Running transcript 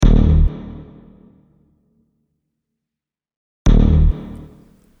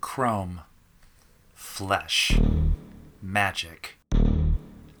Chrome, flesh, magic,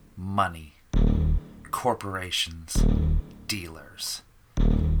 money, corporations, dealers,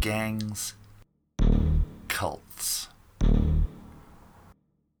 gangs, cults,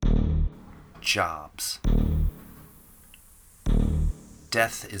 jobs.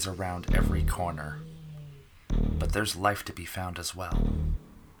 Death is around every corner, but there's life to be found as well,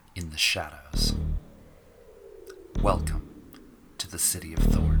 in the shadows. Welcome to the City of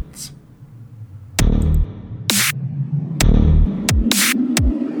Thorns.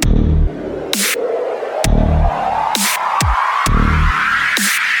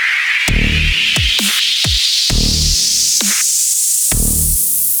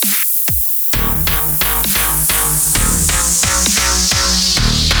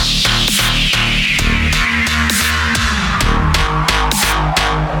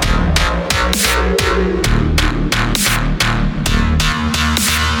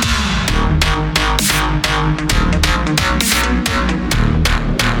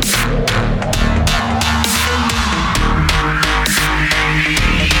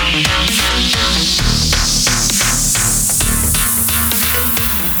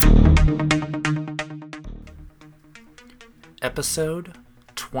 Episode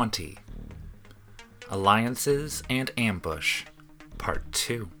 20, Alliances and Ambush, Part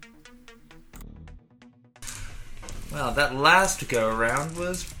 2. Well, that last go-around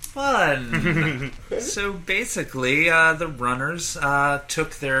was fun. So basically, the runners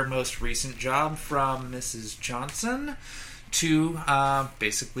took their most recent job from Mrs. Johnson to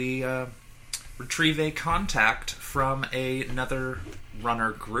basically retrieve a contact from another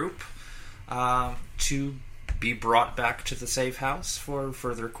runner group to be brought back to the safe house for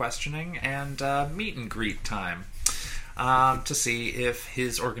further questioning and meet and greet time to see if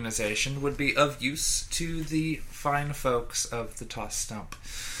his organization would be of use to the fine folks of the Toss Stump.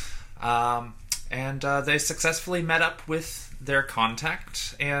 And they successfully met up with their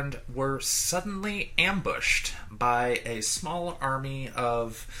contact and were suddenly ambushed by a small army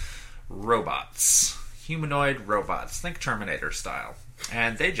of robots. Humanoid robots. Think Terminator style.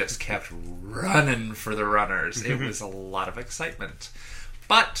 And they just kept running for the runners. It was a lot of excitement.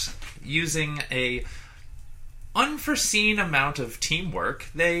 But using a unforeseen amount of teamwork,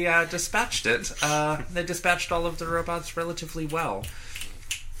 they dispatched it. They dispatched all of the robots relatively well.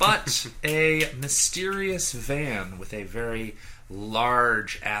 But a mysterious van with a very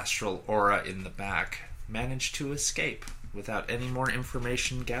large astral aura in the back managed to escape without any more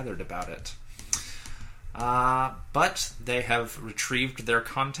information gathered about it. But they have retrieved their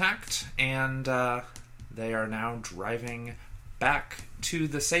contact, and they are now driving back to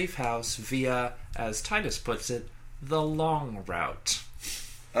the safe house via, as Titus puts it, the long route.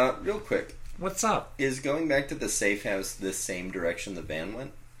 Real quick. What's up? Is going back to the safe house the same direction the van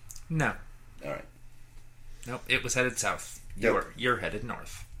went? No. Alright. Nope, it was headed south. You're headed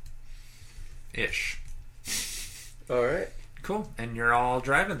north. Ish. Alright. Cool, and you're all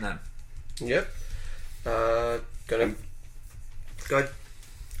driving then? Yep. Go ahead.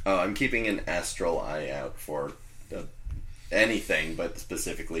 I'm keeping an astral eye out for anything, but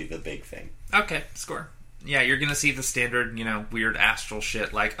specifically the big thing. Okay, score. Yeah, you're gonna see the standard, weird astral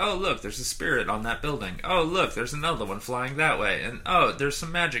shit like, oh, look, there's a spirit on that building. Oh, look, there's another one flying that way. And, oh, there's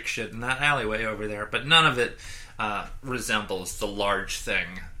some magic shit in that alleyway over there. But none of it resembles the large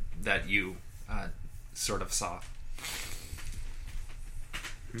thing that you sort of saw.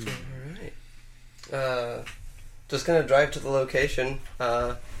 Alright. Just gonna drive to the location.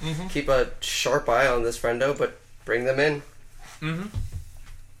 Keep a sharp eye on this friendo, but bring them in. Mm-hmm.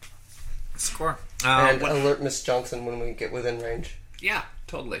 Score. And alert Miss Johnson when we get within range. Yeah,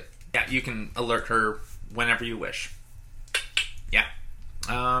 totally. Yeah, you can alert her whenever you wish. Yeah.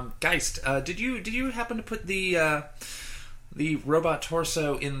 Geist, did you happen to put the robot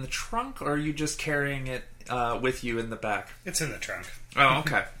torso in the trunk, or are you just carrying it with you in the back? It's in the trunk. Oh,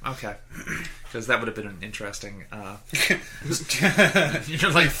 okay. Because that would have been an interesting...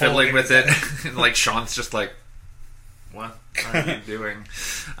 you're like fiddling with it, and like Sean's just like, what are you doing?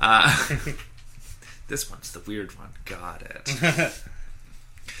 This one's the weird one. Got it.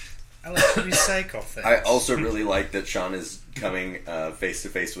 I like to be psycho things. I also really like that Sean is coming face to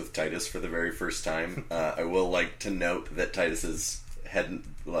face with Titus for the very first time. I will like to note that Titus's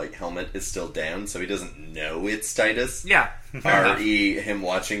helmet is still down, so he doesn't know it's Titus. Yeah. R.E. him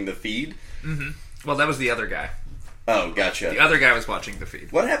watching the feed. Mm-hmm. Well, that was the other guy. Oh, gotcha. The other guy was watching the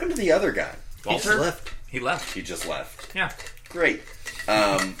feed. What happened to the other guy? Walter? He left. He left. He just left. Yeah. Great.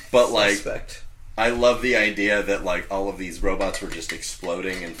 But like, Suspect. I love the idea that like all of these robots were just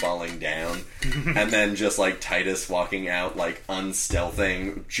exploding and falling down, and then just like Titus walking out like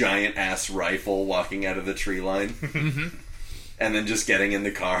unstealthing, giant ass rifle walking out of the tree line, and then just getting in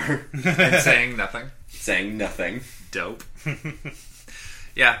the car, And saying nothing. saying nothing. Dope.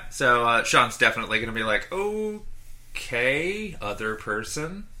 Yeah, so Sean's definitely going to be like, okay, other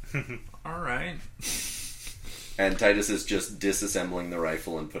person. Alright. And Titus is just disassembling the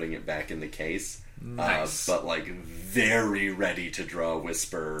rifle and putting it back in the case. Nice. But like very ready to draw a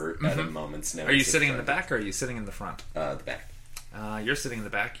whisper at a moment's notice. Are you sitting in the back or are you sitting in the front? The back. You're sitting in the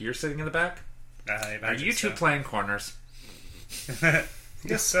back. You're sitting in the back? I Are you two playing corners?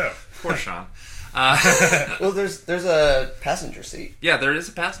 Guess so. Poor Sean. Well, there's a passenger seat. Yeah, there is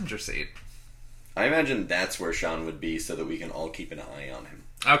a passenger seat. I imagine that's where Sean would be, so that we can all keep an eye on him.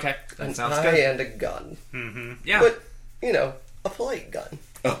 Okay, that An sounds eye good. and a gun. Yeah. But, you know, a polite gun.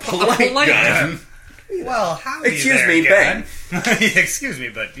 A polite polite gun. Well, how Excuse me, Ben. Excuse me,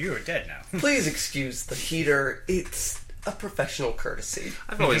 but you are dead now. Please excuse the heater. It's a professional courtesy.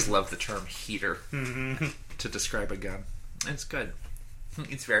 I've always loved the term heater to describe a gun. It's good.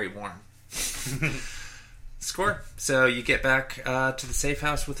 It's very warm. Score. So you get back to the safe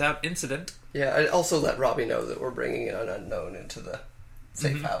house without incident. Yeah, I also let Robbie know that we're bringing an unknown into the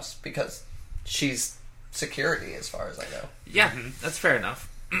safe house because she's security as far as I know. Yeah, that's fair enough.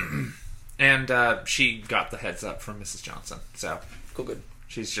 And she got the heads up from Mrs. Johnson. So Cool, good.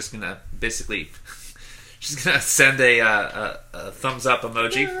 she's just going to basically... She's going to send a thumbs up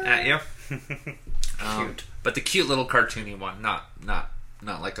emoji at you. Cute. But the cute little cartoony one, not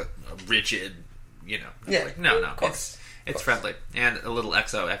like a rigid, you know. Yeah, Like, no. of course. It's friendly. And a little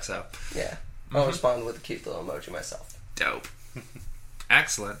XOXO. Yeah. I'll respond with a cute little emoji myself. Dope.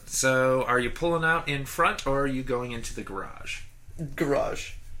 Excellent. So, are you pulling out in front or are you going into the garage?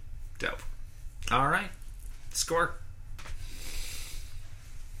 Garage. Dope. All right. Score.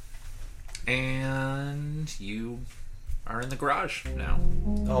 And you are in the garage now.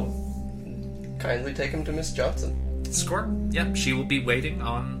 I'll kindly take him to Miss Johnson. Score. Yep. She will be waiting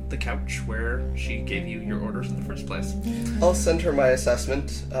on the couch where she gave you your orders in the first place. I'll send her my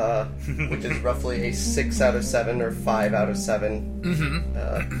assessment, which is roughly a 6 out of 7 or 5 out of 7.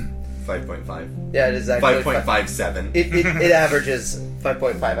 5.5. Yeah, it is actually 5.57. It averages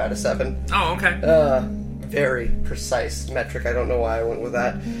 5.5 out of 7. Oh, okay. Very precise metric. I don't know why I went with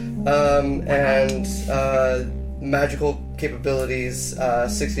that. Magical capabilities,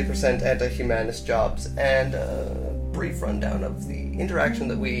 60% anti-humanist jobs, and a brief rundown of the interaction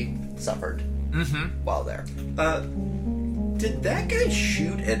that we suffered while there. Did that guy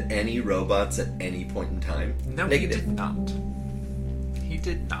shoot at any robots at any point in time? No, Negative. he did not. He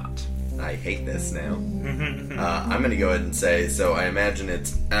did not. I hate this now. I'm gonna go ahead and say, so I imagine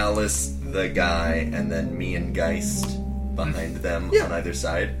it's Alice, the guy, and then me and Geist behind them on either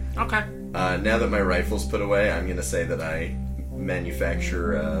side. Okay. Now that my rifle's put away, I'm gonna say that I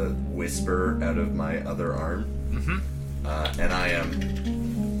manufacture a whisper out of my other arm. And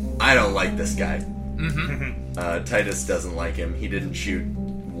I don't like this guy. Titus doesn't like him. He didn't shoot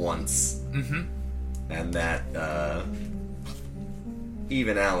once. And that,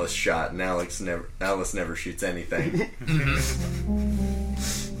 even Alice shot, and Alice never shoots anything.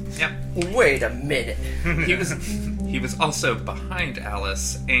 Yep. Wait a minute. He was also behind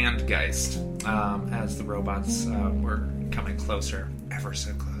Alice and Geist as the robots were coming closer, ever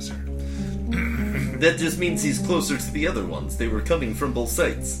so closer. That just means he's closer to the other ones. They were coming from both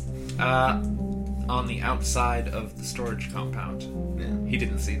sides. On the outside of the storage compound. Yeah. He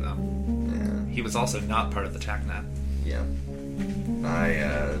didn't see them. Yeah. He was also not part of the TACnet. Yeah.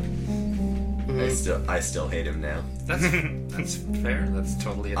 I still hate him now. That's fair. That's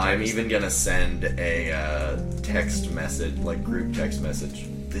totally a I'm Titus even thing. gonna send a text message, like group text message.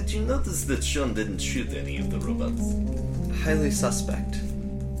 Did you notice that Sean didn't shoot any of the robots? Highly suspect.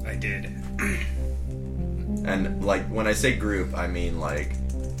 I did. And like when I say group, I mean like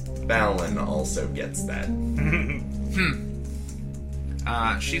Balin also gets that.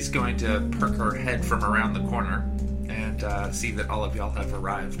 She's going to perk her head from around the corner and see that all of y'all have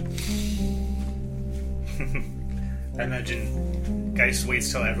arrived. I imagine Geist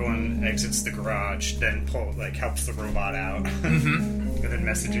waits till everyone exits the garage, then helps the robot out, and then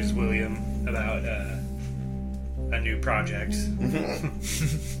messages William about a new project, and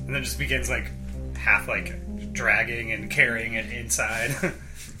then just begins half dragging and carrying it inside.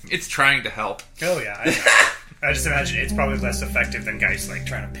 It's trying to help. Oh yeah, I just imagine it's probably less effective than Geist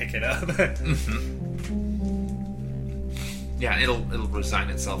trying to pick it up. Yeah, it'll resign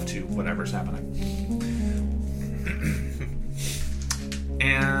itself to whatever's happening.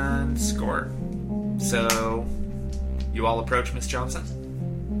 And score. So, you all approach Miss Johnson?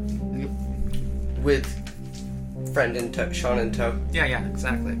 With friend in tow, Sean in tow. Yeah,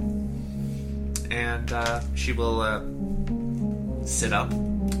 exactly. And she will sit up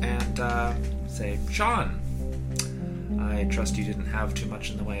and say, Sean, I trust you didn't have too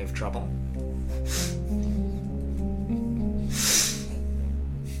much in the way of trouble.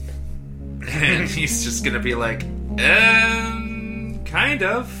 And he's just gonna be like, kind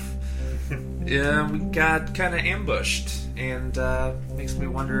of. Yeah, we got kind of ambushed, and makes me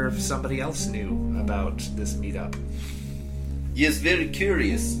wonder if somebody else knew about this meetup. Yes, very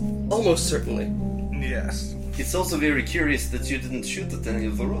curious. Almost certainly. Yes. It's also very curious that you didn't shoot at any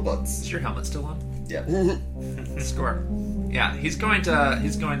of the robots. Is your helmet still on? Yeah. Score. Yeah, he's going to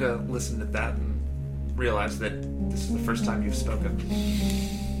listen to that and realize that this is the first time you've spoken.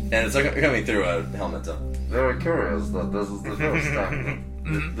 And it's coming through a helmet tone. Very curious that this is the first time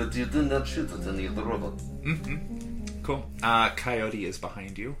that you did not shoot at any of the robots. Cool. Coyote is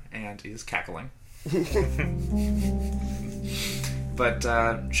behind you and is cackling. But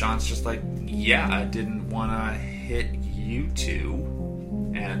Sean's just like, yeah, I didn't want to hit you two,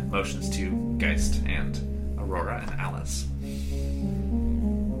 and motions to Geist and Aurora and Alice.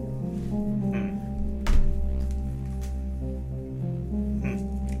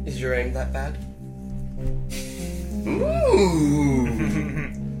 Is your aim that bad? Ooh!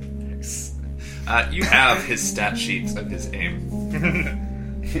 You have his stat sheets of his aim.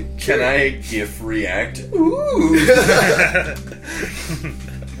 Can I GIF react? Ooh!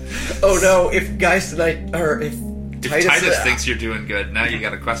 Oh no, if Geist and I, or if If Titus thinks you're doing good, now you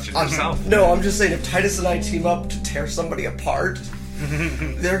gotta question yourself. No, I'm just saying, if Titus and I team up to tear somebody apart,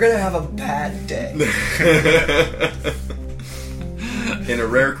 they're gonna have a bad day. In a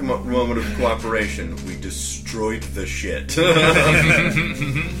rare moment of cooperation, we destroyed the shit.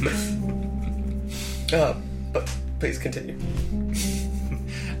 But please continue.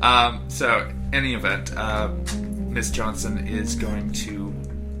 So, any event, Miss Johnson is going to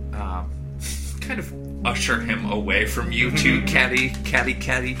kind of usher him away from you two catty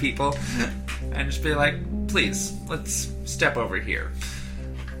people, and just be like, please, let's step over here.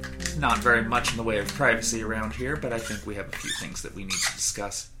 Not very much in the way of privacy around here, but I think we have a few things that we need to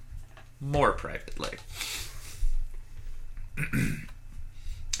discuss more privately.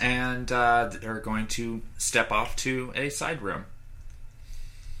 And they're going to step off to a side room.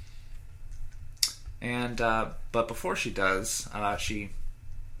 And but before she does, she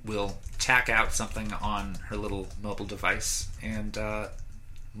will tack out something on her little mobile device, and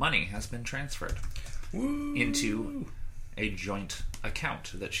money has been transferred into a joint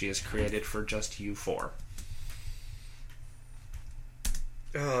account that she has created for just you four.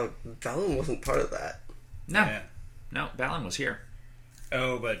 Valen wasn't part of that. No, Yeah. no, Balin was here.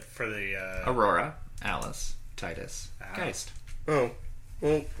 Oh, but for the Aurora, Alice, Titus, Ah. Geist. Oh,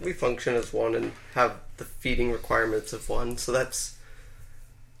 well, we function as one and have the feeding requirements of one, so that's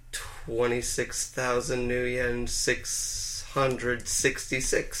 26,000 new yen,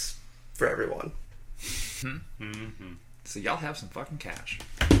 666 for everyone. So y'all have some fucking cash,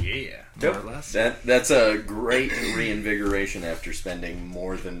 yeah. more or less. That's a great reinvigoration after spending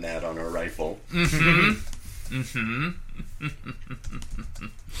more than that on a rifle.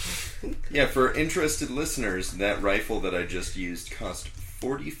 Yeah, for interested listeners, that rifle that I just used cost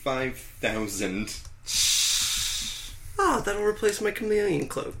 45,000. Ah, that'll replace my chameleon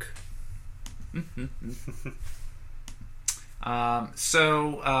cloak.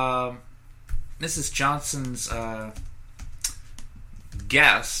 Mrs. Johnson's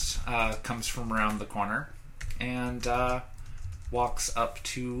guest comes from around the corner and walks up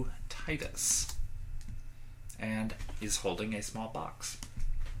to Titus and is holding a small box.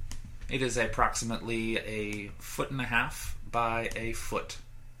 It is approximately 1.5 foot by 1 foot,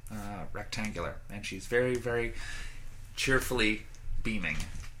 rectangular, and she's very, very cheerfully beaming.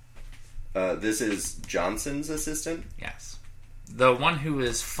 This is Johnson's assistant? Yes. The one who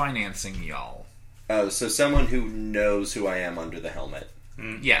is financing y'all. Oh, so someone who knows who I am under the helmet.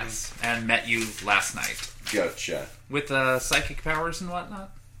 Yes, and met you last night. Gotcha. With psychic powers and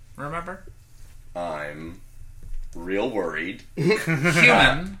whatnot. Remember? I'm real worried.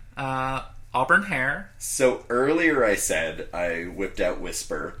 Human, auburn hair. So earlier I said I whipped out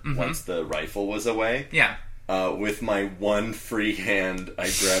Whisper once the rifle was away. Yeah. With my one free hand,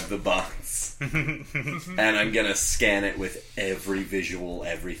 I grab the box. And I'm gonna scan it with every visual,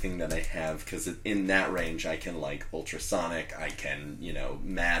 everything that I have, because in that range I can, like, ultrasonic, I can,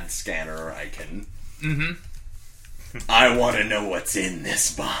 mad scanner, I can... I want to know what's in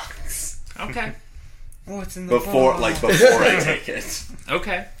this box. Okay. What's in the Before I take it.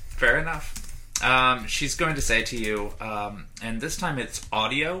 Okay. Fair enough. She's going to say to you, and this time it's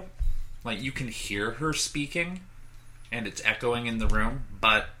audio, like you can hear her speaking, and it's echoing in the room,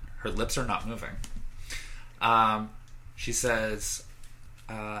 but her lips are not moving. She says,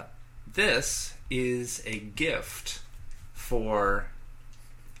 this is a gift for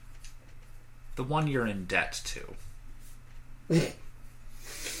the one you're in debt to.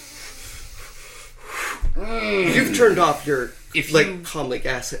 You've turned off your If like you- comlink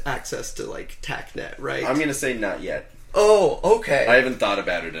access to like TACnet, right? I'm gonna say not yet. Oh, okay. I haven't thought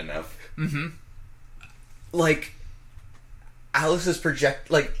about it enough. Like Alice is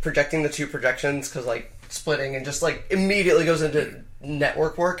projecting the two projections because like splitting and just like immediately goes into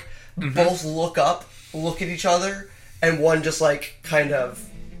network work. Both look up, look at each other, and one just like kind of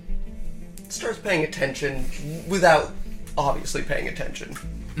starts paying attention without obviously paying attention.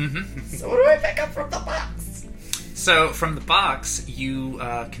 So what do I pick up from the box? So from the box, you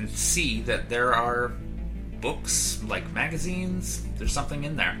can see that there are books, like magazines. There's something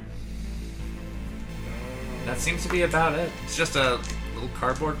in there. That seems to be about it. It's just a little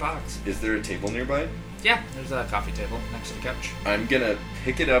cardboard box. Is there a table nearby? Yeah, there's a coffee table next to the couch. I'm gonna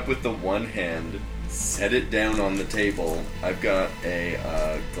pick it up with the one hand, set it down on the table. I've got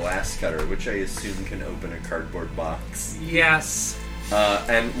a glass cutter, which I assume can open a cardboard box. Yes.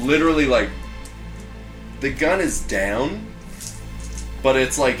 And literally, like, the gun is down, but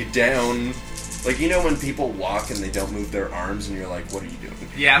it's like down. Like, you know when people walk and they don't move their arms and you're like, what are you doing?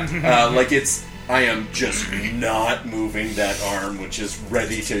 Yeah. Like, I am just not moving that arm, which is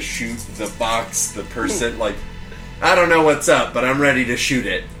ready to shoot the box, the person. Like, I don't know what's up, but I'm ready to shoot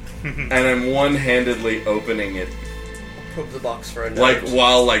it. And I'm one-handedly opening it, Probe the box for a note. like,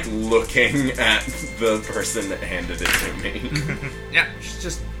 while, like, looking at the person that handed it to me. Yeah, she's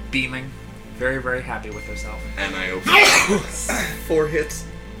just beaming. Very, very happy with herself. And I open it. 4 hits,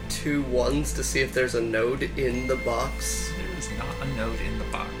 2 ones to see if there's a node in the box. There is not a node in the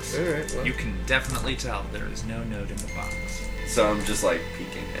box. Alright, well. You can definitely tell there is no node in the box. So I'm just, like,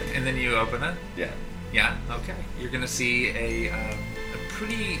 peeking in. And then you open it. Yeah. Yeah, okay. You're gonna see a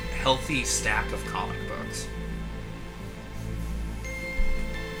pretty healthy stack of comic books.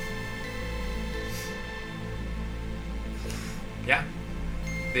 Yeah.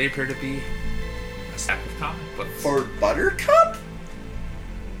 They appear to be a stack of comic books. For Buttercup?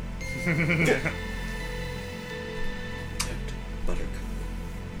 Buttercup.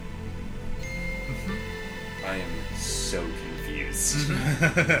 I am so confused.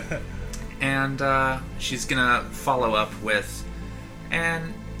 And she's gonna follow up with,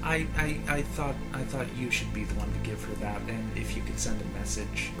 and I thought you should be the one to give her that, and if you could send a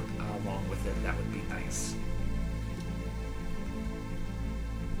message along with it, that would be nice.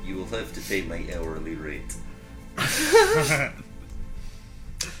 You will have to pay my hourly rate. I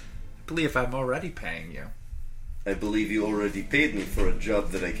believe I'm already paying you. I believe you already paid me for a job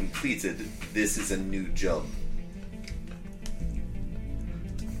that I completed. This is a new job.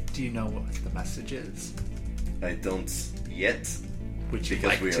 Do you know what the message is? I don't yet, Would you because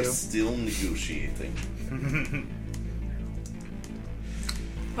like we are to? still negotiating.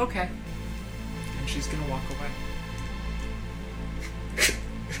 Okay. And she's gonna walk away.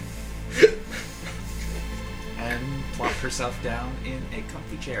 And plop herself down in a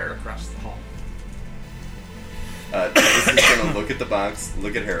comfy chair across the hall. This is gonna look at the box,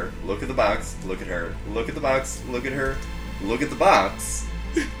 look at her, look at the box, look at her, look at the box, look at her, look at the box,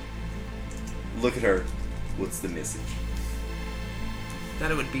 look at her. What's the message?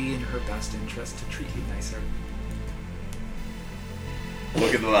 That it would be in her best interest to treat you nicer.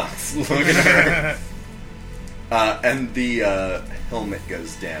 Look at the box. Look at her. And the helmet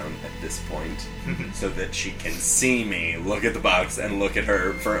goes down at this point so that she can see me, look at the box, and look at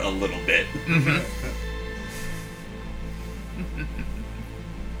her for a little bit.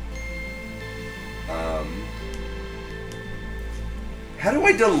 How do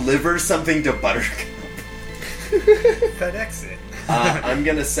I deliver something to Buttercup? FedEx it. I'm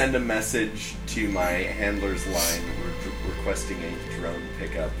gonna send a message to my handler's line requesting a drone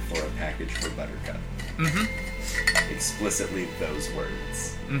pickup for a package for Buttercup. Explicitly those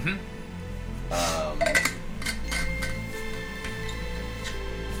words.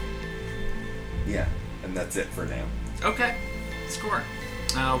 Yeah, and that's it for now. Okay. Score.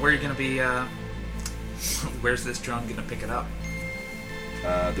 Where are you gonna be, where's this drone gonna pick it up?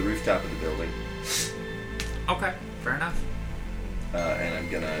 The rooftop of the building, Okay, fair enough. and I'm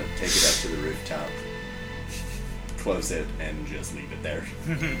gonna take it up to the rooftop, close it, and just leave it there.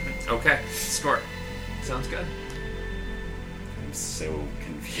 Okay, score. Sounds good. I'm so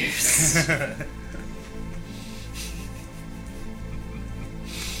confused.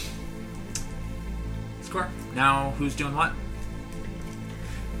 Score. Now, who's doing what?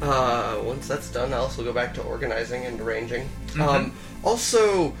 Once that's done, I'll also go back to organizing and arranging. Mm-hmm.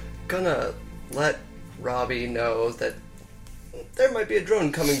 Also, gonna let Robbie know that there might be a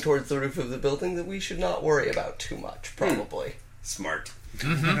drone coming towards the roof of the building that we should not worry about too much, probably. Smart.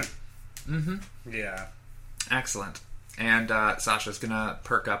 Yeah. Excellent. And Sasha's gonna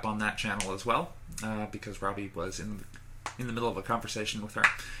perk up on that channel as well, because Robbie was in the middle of a conversation with her.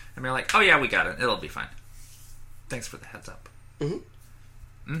 And we're like, oh yeah, we got it. It'll be fine. Thanks for the heads up.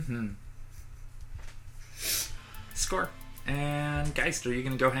 Score. And Geist, are you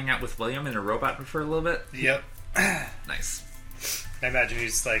gonna go hang out with William in a robot for a little bit? Yep. Nice. I imagine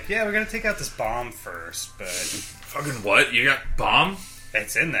he's like, yeah, we're gonna take out this bomb first, but Fucking what? You got bomb?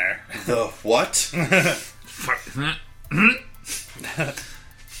 it's in there. The what? Fuck.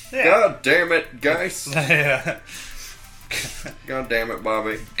 Yeah. God damn it, guys. Yeah. God damn it,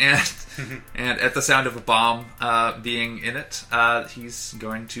 Bobby. And at the sound of a bomb being in it, he's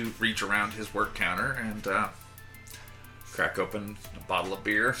going to reach around his work counter and crack open a bottle of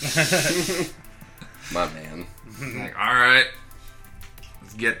beer. My man. Like, all right,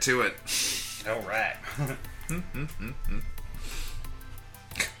 let's get to it. All right.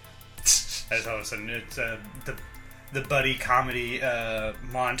 As all of a sudden, it's the buddy comedy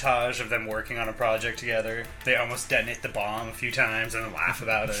montage of them working on a project together. They almost detonate the bomb a few times and then laugh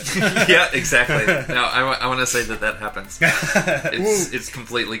about it. Yeah, exactly. No, I want to say that happens. It's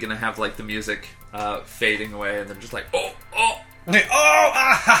completely going to have like the music fading away, and then just like, oh, we're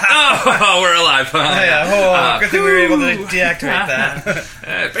alive. Yeah, good thing we were able to deactivate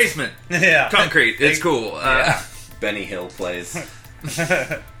that. Basement, Yeah. concrete. It's cool. Benny Hill plays.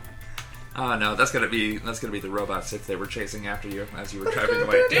 Oh no, that's gonna be the robots if they were chasing after you as you were driving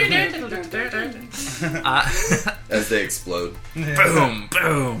away. As they explode. Boom,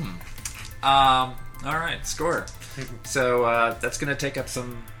 boom. All right, Score. So that's gonna take up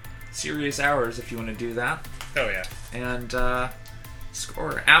some serious hours if you want to do that. Oh, yeah. And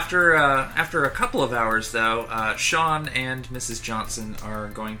Score. After a couple of hours, though, Sean and Mrs. Johnson are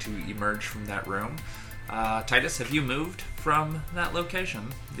going to emerge from that room. Titus, have you moved from that location?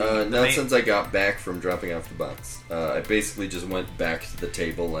 Not since I got back from dropping off the box. I basically just went back to the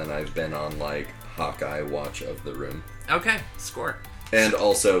table and I've been on, like, Hawkeye watch of the room. Okay, Score. And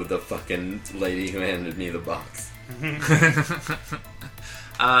also the fucking lady who handed me the box.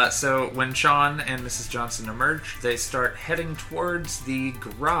 So when Sean and Mrs. Johnson emerge, they start heading towards the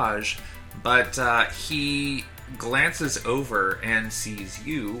garage, but he glances over and sees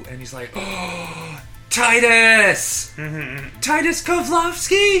you, and he's like, "Oh, Titus! Titus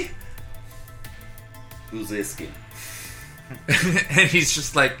Kovlovsky!" Who's this kid? And he's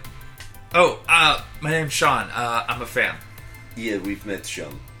just like, "Oh, my name's Sean. I'm a fan." Yeah, we've met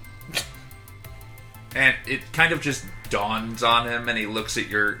Sean. And it kind of just dawns on him, and he looks at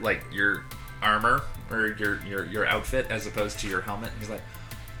your armor or your outfit as opposed to your helmet, and he's like,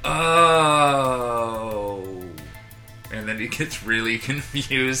 "Oh." And then he gets really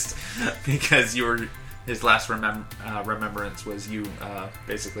confused because his last remembrance was you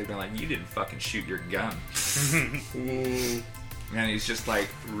basically being like, "You didn't fucking shoot your gun." And he's just like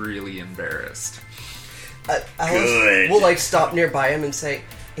really embarrassed. Alice will like stop nearby him and say,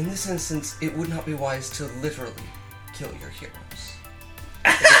 "In this instance, it would not be wise to literally kill your heroes."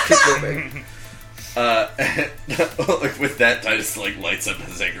 Just keep moving. With that, Titus like lights up a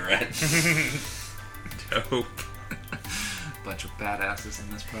cigarette. Dope. Bunch of badasses in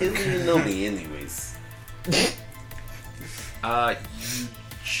this Who party. do you know me, anyways? You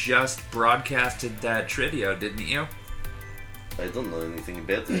just broadcasted that trivia, didn't you? I don't know anything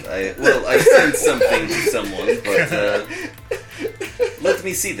about it. I sent something to someone, but let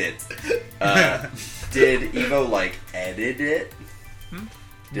me see that. Did Evo like edit it?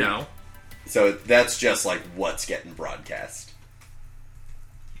 No. So that's just like what's getting broadcast.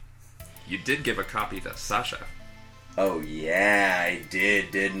 You did give a copy to Sasha. Oh yeah, I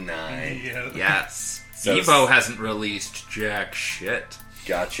did, didn't I? Yeah. Yes. So Evo hasn't released jack shit.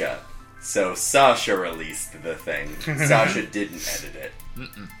 Gotcha. So Sasha released the thing. Sasha didn't edit it.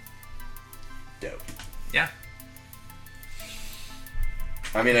 Dope. Yeah.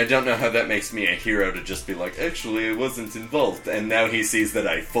 I mean, I don't know how that makes me a hero to just be like, actually, I wasn't involved, and now he sees that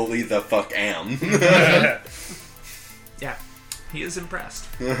I fully the fuck am. Yeah. He is impressed.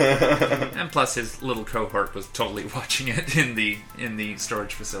 And plus his little cohort was totally watching it in the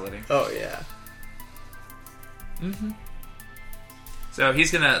storage facility. Oh yeah. So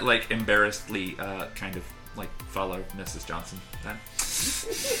he's gonna like embarrassedly kind of like follow Mrs. Johnson then.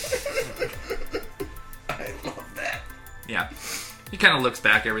 I love that. Yeah. He kind of looks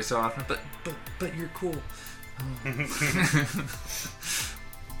back every so often, but but you're cool.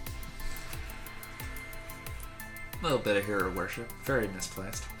 A little bit of hero worship. Very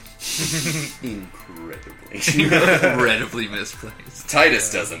misplaced. Incredibly. Incredibly misplaced.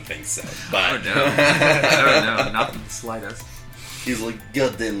 Titus doesn't think so, but... Oh no, not in the slightest. He's like,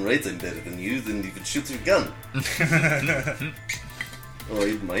 goddamn right I'm better than you, then you can shoot your gun. Oh, I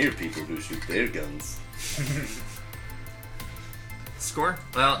admire people who shoot their guns. Score?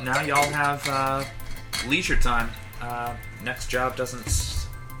 Well, now y'all have leisure time. Next job doesn't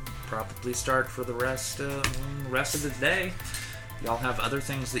probably start for the rest of the day. Y'all have other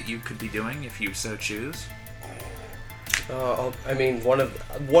things that you could be doing if you so choose. I mean, one of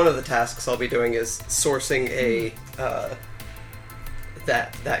the tasks I'll be doing is sourcing a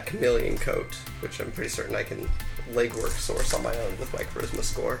that chameleon coat, which I'm pretty certain I can legwork source on my own with my charisma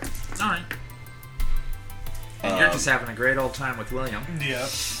score. All right. And you're just having a great old time with William. Yep.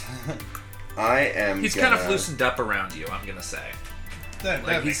 I am He's kind of loosened up around you, I'm gonna say. That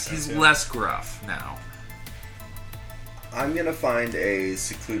Like makes sense, he's yeah. less gruff now. I'm gonna find a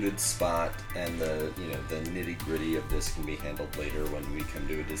secluded spot, and the nitty gritty of this can be handled later when we come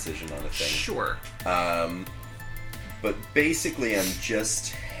to a decision on a thing. Sure. But basically, I'm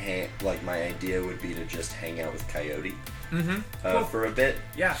just my idea would be to just hang out with Coyote Cool. for a bit,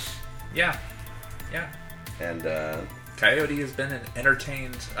 Yeah. and Coyote has been an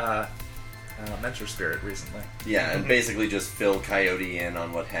entertained mentor spirit recently. and basically just fill Coyote in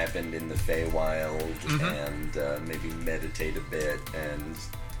on what happened in the Feywild, and maybe meditate a bit. And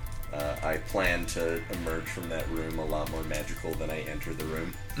I plan to emerge from that room a lot more magical than I enter the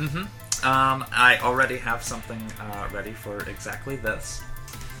room. I already have something ready for exactly this.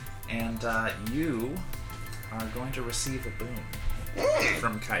 And you are going to receive a boon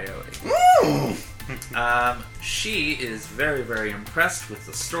from Coyote. She is very, very impressed with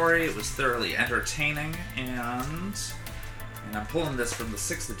the story. It was thoroughly entertaining, and I'm pulling this from the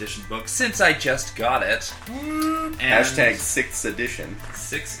 6th edition book since I just got it. And Hashtag 6th edition.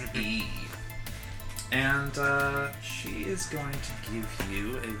 6E. And she is going to give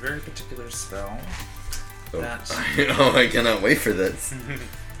you a very particular spell. That I cannot wait for this.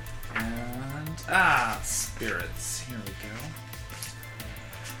 and spirits. Here we go.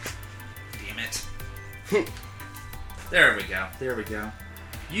 Damn it. There we go.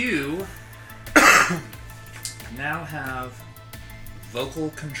 You now have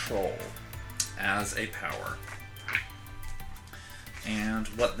vocal control as a power. And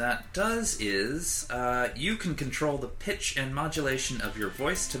what that does is, you can control the pitch and modulation of your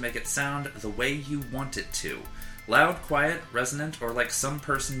voice to make it sound the way you want it to. Loud, quiet, resonant, or like some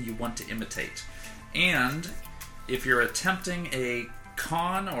person you want to imitate. And if you're attempting a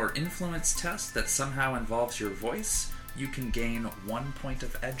con or influence test that somehow involves your voice, you can gain 1 point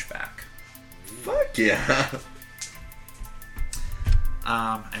of edge back. Fuck yeah.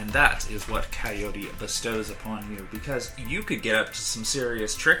 And that is what Coyote bestows upon you, because you could get up to some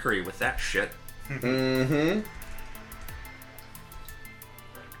serious trickery with that shit.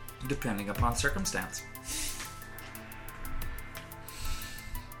 Depending upon circumstance.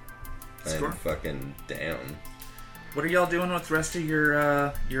 Score. I'm fucking down. What are y'all doing with the rest of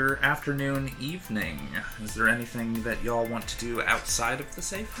your afternoon, evening? Is there anything that y'all want to do outside of the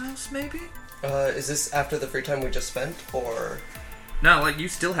safe house, maybe? Is this after the free time we just spent, or? No, like, you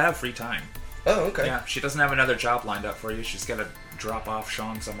still have free time. Oh, okay. Yeah, she doesn't have another job lined up for you. She's got to drop off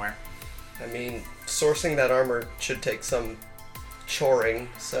Sean somewhere. I mean, sourcing that armor should take some choring,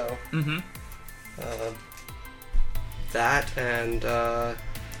 so... that, and,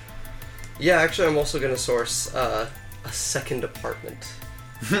 yeah, actually, I'm also going to source, a second apartment.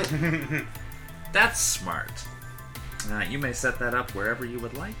 That's smart. You may set that up wherever you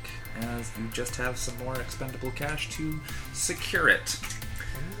would like, as you just have some more expendable cash to secure it.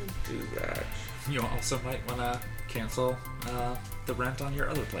 Do that. You also might want to cancel the rent on your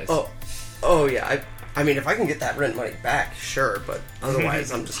other place. Oh yeah, I mean, if I can get that rent money back, sure, but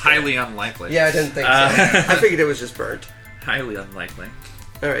otherwise I'm just... Highly unlikely. Yeah, I didn't think so. I figured it was just burnt. Highly unlikely.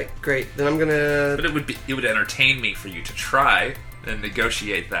 Alright, great. Then I'm gonna... But it would entertain me for you to try and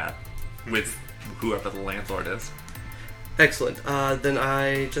negotiate that with whoever the landlord is. Excellent. Then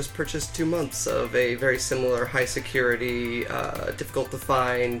I just purchased 2 months of a very similar high security, difficult to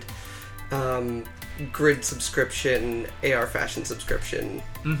find, grid subscription, AR fashion subscription,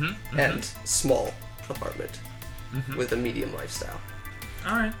 and small apartment with a medium lifestyle.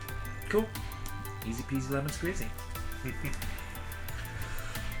 Alright, cool. Easy peasy lemon squeezy.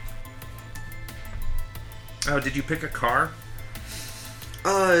 Oh, did you pick a car?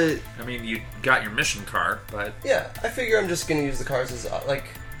 I mean, you got your mission car, but... Yeah, I figure I'm just gonna use the cars as,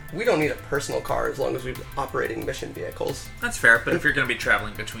 we don't need a personal car as long as we're operating mission vehicles. That's fair, but if you're going to be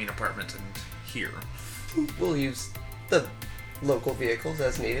traveling between apartment and here, We'll use the local vehicles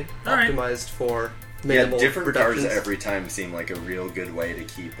as needed, All right. optimized for Yeah, minimal different reductions. cars every time seem like a real good way to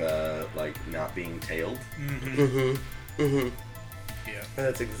keep, like, not being tailed. Yeah. And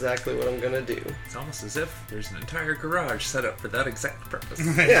that's exactly what I'm gonna do. it's almost as if there's an entire garage set up for that exact purpose.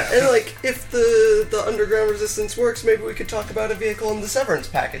 Yeah, and like, if the underground resistance works, maybe we could talk about a vehicle in the severance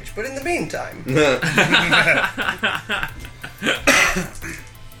package. But in the meantime,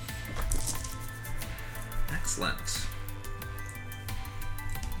 Excellent.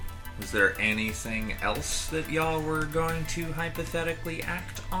 Was there anything else that y'all were going to hypothetically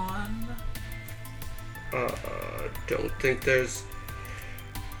act on? don't think there's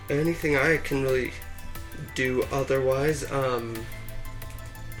anything I can really do otherwise.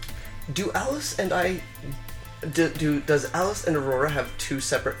 Do Alice and I... does Alice and Aurora have two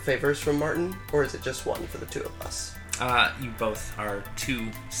separate favors from Martin? Or is it just one for the two of us? You both are two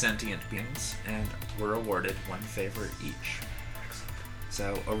sentient beings, and were awarded one favor each.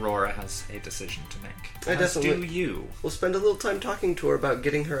 So Aurora has a decision to make. I As do definitely- you. We'll spend a little time talking to her about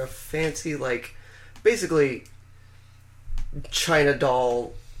getting her a fancy, like, basically China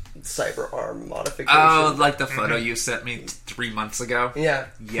doll cyber arm modification. Oh, like the photo you sent me 3 months ago? Yeah.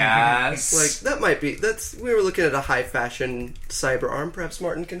 Yes. Like, that might be... we were looking at a high fashion cyber arm. Perhaps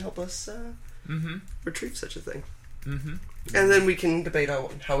Martin can help us retrieve such a thing. Mm-hmm. And then we can debate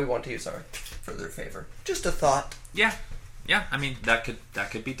on how we want to use our further favor. Just a thought. Yeah. Yeah, I mean, that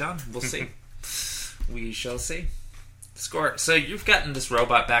could be done. We'll see. We shall see. Score. So you've gotten this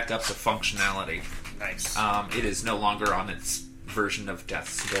robot back up to functionality. Nice. It is no longer on its version of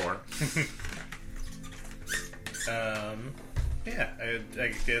death's door. Yeah,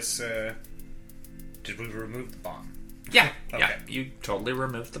 I guess, did we remove the bomb? Yeah, yeah. Okay. You totally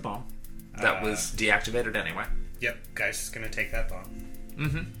removed the bomb. That was deactivated anyway. Yep, Geist is gonna take that bomb.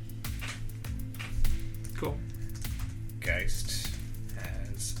 Mm-hmm. Cool. Geist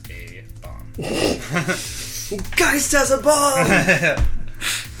has a bomb. Geist has a bomb!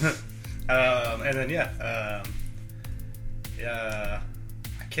 And then,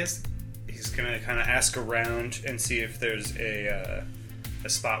 I guess he's gonna kind of ask around and see if there's a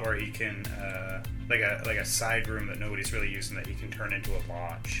spot where he can, like a side room that nobody's really using that he can turn into a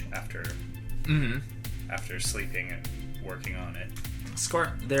lodge after sleeping and working on it.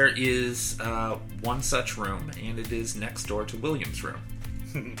 Score. There is one such room, and it is next door to William's room.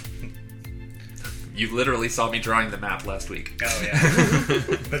 You literally saw me drawing the map last week. Oh yeah.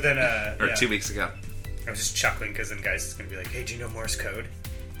 But then, Or 2 weeks ago. I was just chuckling because then Geist is gonna be like, "Hey, do you know Morse code?"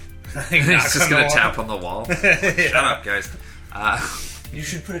 He's just going to tap on the wall. Shut up, guys. You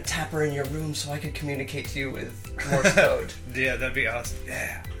should put a tapper in your room so I could communicate to you with Morse code. Yeah, that'd be awesome.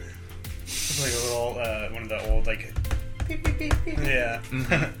 Yeah. It's like a little, one of the old, like, beep, beep, beep, beep. Yeah.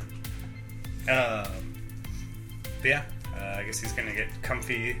 But yeah, I guess he's gonna get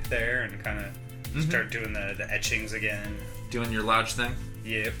comfy there and kind of start doing the etchings again. Doing your lodge thing?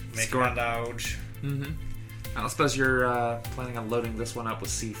 Yep, making Score. my lodge. Mm-hmm. I don't suppose you're planning on loading this one up with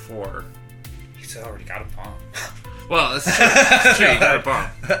C4. He's already got a bomb. Well, it's true. It's true, you got a bomb.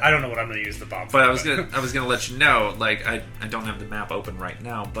 I don't know what I'm gonna use the bomb for. But I was gonna let you know, like, I don't have the map open right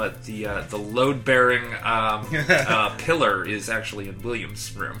now, but the load bearing pillar is actually in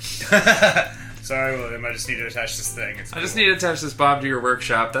William's room. Sorry, William. I just need to attach this thing. It's I just cool. need to attach this bomb to your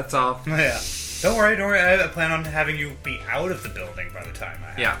workshop. That's all. Yeah. Don't worry. I plan on having you be out of the building by the time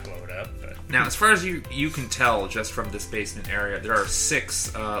I have to blow it up. But Now, as far as you can tell, just from this basement area, there are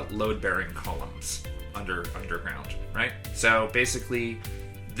 6 load-bearing columns underground, right? So basically,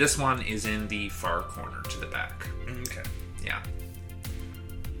 this one is in the far corner to the back. okay. Yeah.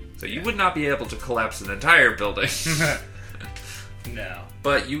 So you would not be able to collapse an entire building, No.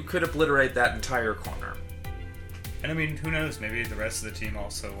 but you could obliterate that entire corner. And I mean, who knows? Maybe the rest of the team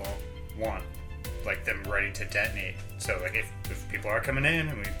also will want, like, them ready to detonate. So, like, if people are coming in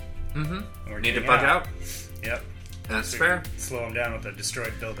and we're Need to getting bug out? Yep. That's So we fair. can slow them down with a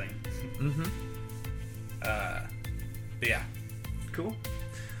destroyed building. But yeah. Cool.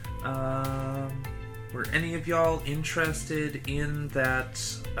 Were any of y'all interested in that?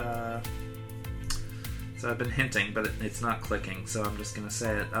 So I've been hinting, but it's not clicking, so I'm just going to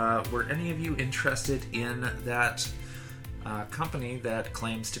say it. Were any of you interested in that company that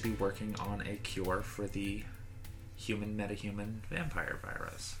claims to be working on a cure for the human metahuman vampire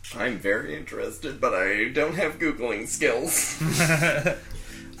virus? I'm very interested, but I don't have Googling skills.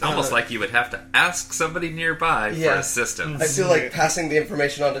 It's almost like you would have to ask somebody nearby for assistance. I feel like passing the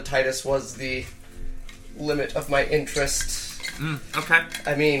information on to Titus was the limit of my interest Okay.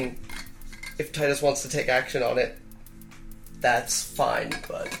 I mean, if Titus wants to take action on it, that's fine,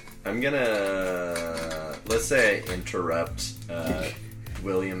 but... I'm gonna... Let's say I interrupt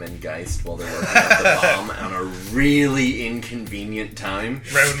William and Geist while they're working on the bomb on a really inconvenient time.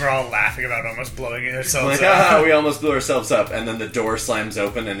 Right when we're all laughing about almost blowing ourselves Like, up. we almost blew ourselves up, and then the door slams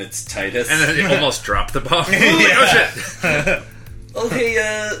open and it's Titus. And then it almost dropped the bomb. Oh shit! Oh, hey,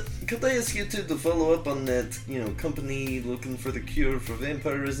 could I ask you to follow up on that, company looking for the cure for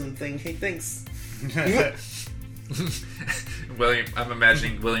vampirism thing? Hey, thanks. William, I'm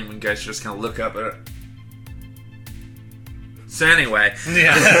imagining William and Geist just kind of look up at it. So anyway,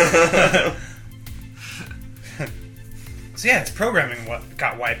 Yeah. So yeah, it's programming what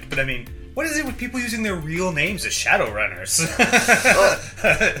got wiped, but I mean, what is it with people using their real names as Shadowrunners?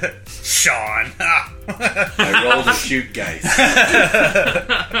 Sean. I rolled a shoot, guys.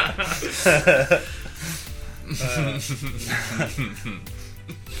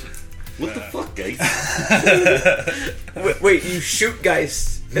 What the fuck, guys? Wait, you shoot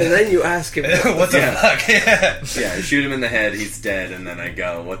Geist, and then you ask him... What the fuck? Yeah. Yeah, I shoot him in the head, he's dead, and then I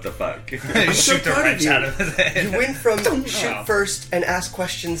go, what the fuck? You so shoot the proud of wrench you. out of his head. You went from shoot Wow. first and ask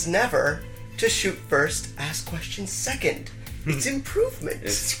questions never to shoot first, ask questions second. It's improvement.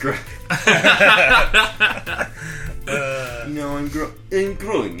 It's great. No, I'm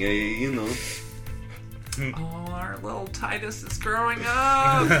growing, oh, our little Titus is growing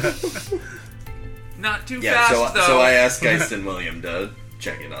up. Not too Yeah, fast though. so I asked Geist and William to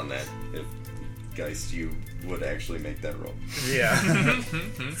check in on that. If Geist, you would actually make that roll. Yeah.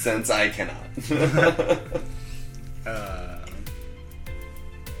 Since I cannot.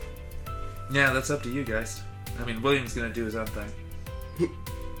 Yeah, that's up to you guys. I mean, William's gonna do his own thing.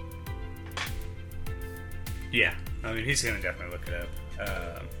 Yeah. I mean, he's gonna definitely look it up.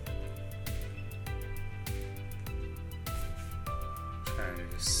 Trying to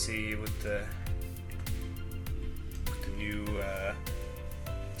just see what the new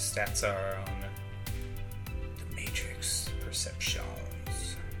stats are on the Matrix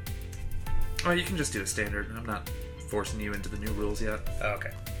perceptions. Oh, you can just do a standard. I'm not forcing you into the new rules yet. Oh,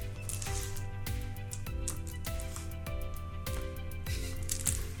 okay.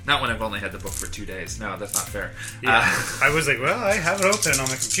 Not when I've only had the book for 2 days. No, that's not fair. Yeah. I was like, well, I have it open on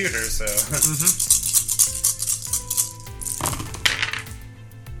my computer, so.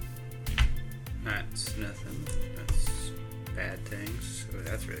 That's nothing. That's bad things. Oh,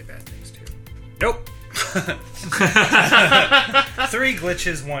 that's really bad things too. Nope. 3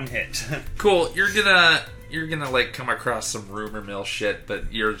 glitches, 1 hit. Cool. You're gonna like come across some rumor mill shit,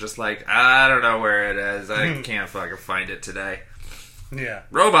 but you're just like, I don't know where it is. I can't fucking find it today. Yeah.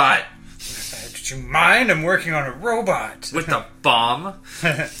 Robot Did you mind? I'm working on a robot. with the bomb.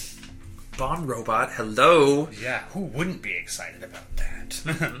 Bomb robot. Hello. Yeah, who wouldn't be excited about that?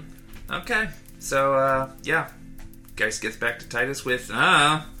 Okay. So yeah, Geist gets back to Titus with He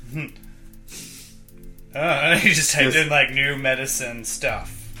just typed in like new medicine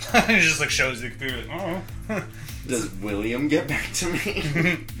stuff. He just like shows the computer. Like, oh. Does William get back to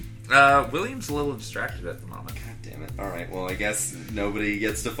me? William's a little distracted at the moment. God damn it. Alright, well, I guess nobody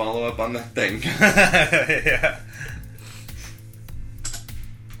gets to follow up on that thing. Yeah.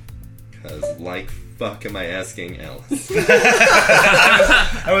 Because, like, fuck am I asking Alice?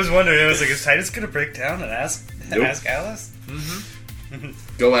 I was wondering. I was like, is Titus gonna break down and ask Nope. Alice?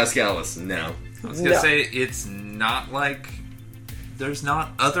 Go ask Alice now. I was gonna say it's not like there's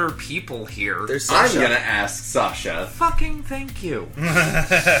not other people here. There's I'm Sasha. gonna ask Sasha. Fucking thank you.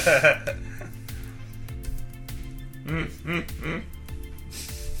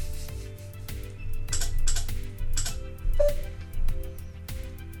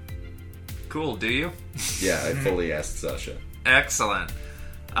 Cool, do you? Yeah, I fully asked Sasha. Excellent.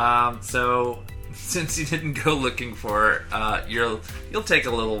 So since you didn't go looking for her, you'll take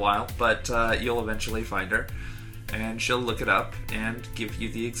a little while, but you'll eventually find her, and she'll look it up and give you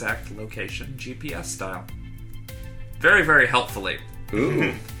the exact location, GPS style. Very, very helpfully.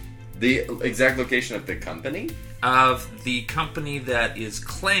 Ooh. The exact location of the company? Of the company that is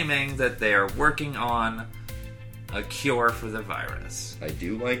claiming that they are working on a cure for the virus. I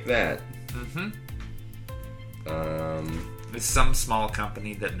do like that. Mm-hmm. Um, It's some small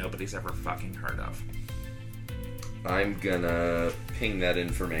company that nobody's ever fucking heard of. I'm gonna ping that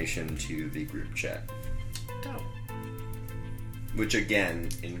information to the group chat. Dope. Which again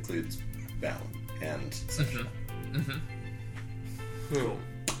includes Val and Sasha. Cool.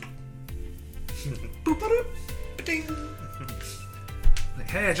 Like,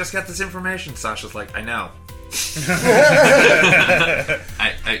 hey, I just got this information. Sasha's like, I know.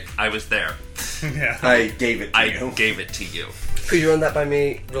 I was there. Yeah. I gave it to I you. gave it to you. Could you run that by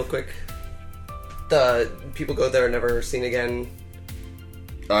me real quick? The people go there and never seen again.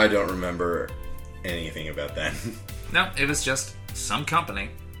 I don't remember anything about that. No, it was just some company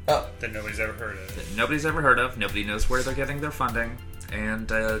Oh, That nobody's ever heard of. that nobody's ever heard of. Nobody knows where they're getting their funding, and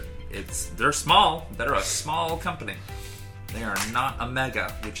they're small. They're a small company. They are not a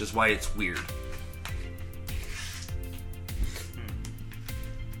mega, which is why it's weird.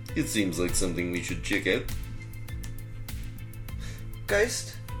 It seems like something we should check out.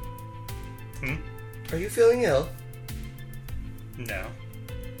 Geist? Hmm? Are you feeling ill? No.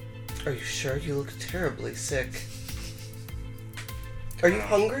 Are you sure? You look terribly sick. Are you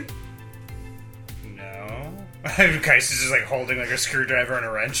hungry? No. Geist is just like holding like a screwdriver and a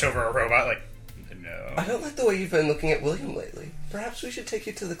wrench over a robot. Like, no. I don't like the way you've been looking at William lately. Perhaps we should take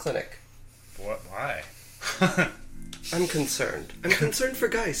you to the clinic. What? Why? I'm concerned. I'm concerned for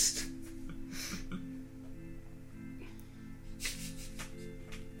Geist.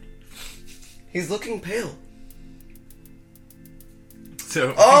 He's looking pale.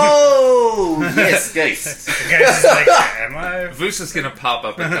 So Oh, yes, Geist. Geist is like, am I? Voos is gonna pop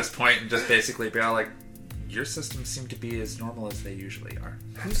up at this point and just basically be all like, "Your systems seem to be as normal as they usually are."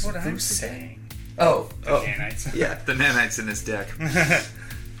 That's what I'm saying. Oh, Nanites. yeah. The nanites in his dick.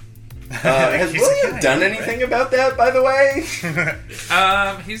 Has He's a William guy, done right? anything about that, by the way?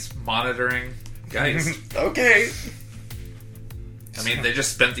 He's monitoring Geist. Okay. I mean, they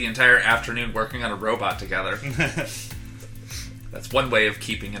just spent the entire afternoon working on a robot together. That's one way of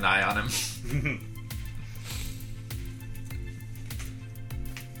keeping an eye on him.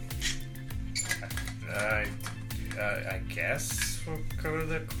 I guess we'll go to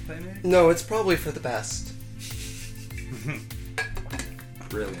the clinic. No, it's probably for the best.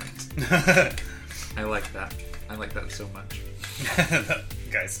 Brilliant. I like that. I like that so much.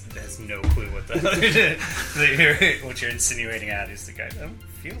 Guys has no clue what what you're insinuating at is the guy. I don't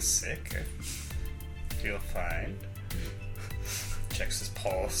feel sick. I feel fine. Checks his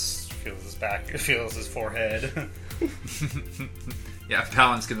pulse, feels his back, feels his forehead. Yeah,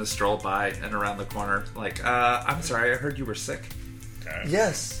 Palin's gonna stroll by and around the corner, like, I'm sorry, I heard you were sick.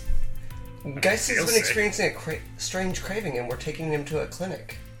 Yes. Geist has feel been sick. experiencing a strange craving, and we're taking him to a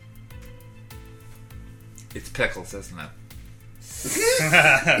clinic. It's Pickles, isn't it?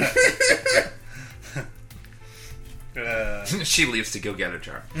 She leaves to go get a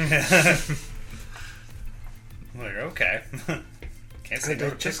jar. I'm like, okay. Can't say I no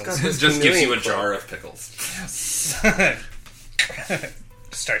to just pickles. got this Just gives you a chameleon jar of pickles.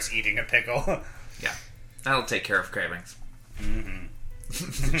 Starts eating a pickle. Yeah, that'll take care of cravings.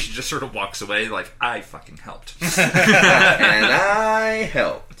 She just sort of walks away like, I fucking helped. And I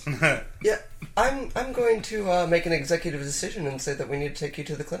helped. Yeah, I'm going to make an executive decision and say that we need to take you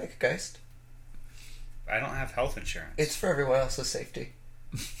to the clinic, Geist. I don't have health insurance. It's for everyone else's safety.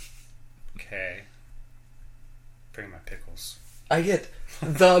 Okay. Bring my pickles. I get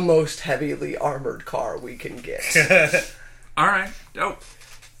the most heavily armored car we can get. All right. Oh,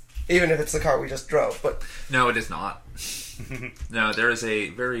 Even if it's the car we just drove, but no, it is not. No, there is a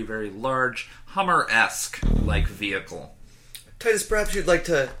very, very large Hummer-esque like vehicle. Titus, perhaps you'd like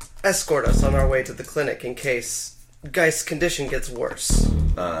to escort us on our way to the clinic in case Geist's condition gets worse.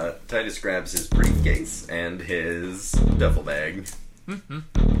 Titus grabs his briefcase and his duffel bag.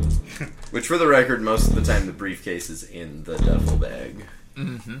 Which, for the record, most of the time the briefcase is in the duffel bag.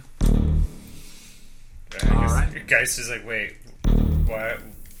 Alright. Geist is like, wait, what?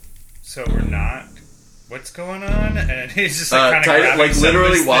 So we're not? What's going on? And he's just like kind of Titus, grabbing like some of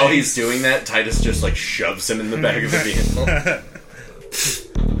literally his while things. he's doing that, Titus just like shoves him in the back of the vehicle.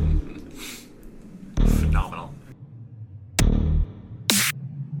 Phenomenal.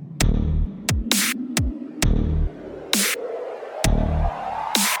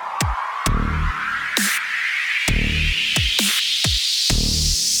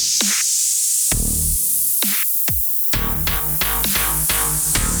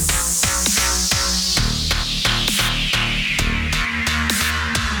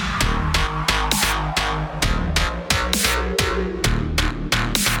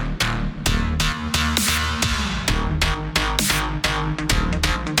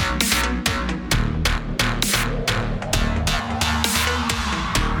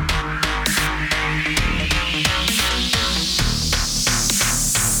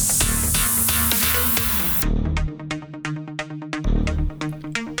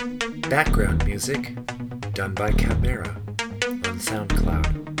 Background music done by Chimera on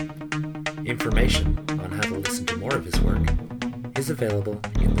SoundCloud. Information on how to listen to more of his work is available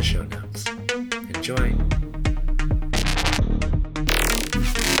in the show notes. Enjoy!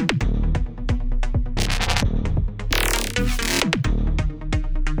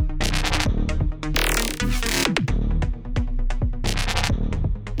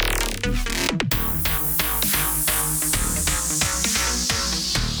 Bye.